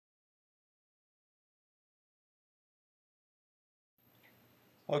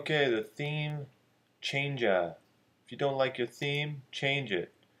Okay, the theme changer. If you don't like your theme, change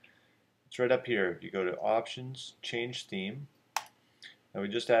it. It's right up here. You go to Options, Change Theme. And we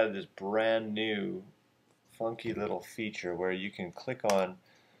just added this brand new funky little feature where you can click on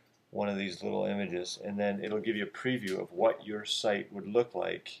one of these little images and then it'll give you a preview of what your site would look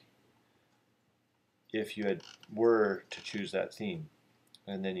like if you were to choose that theme.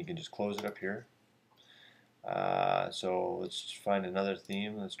 And then you can just close it up here. So let's find another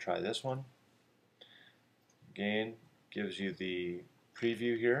theme. Let's try this one. Again, gives you the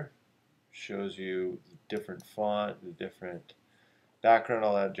preview here, shows you the different font, the different background,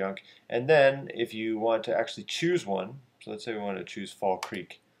 all that junk. And then if you want to actually choose one, so let's say we want to choose Fall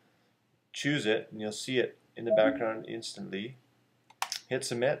Creek, choose it and you'll see it in the background instantly. Hit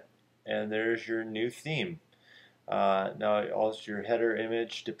submit and there's your new theme. Now also your header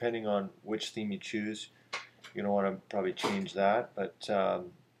image, depending on which theme you choose, you're going to want to probably change that, but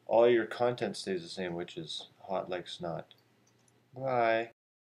all your content stays the same, which is hot like snot. Bye.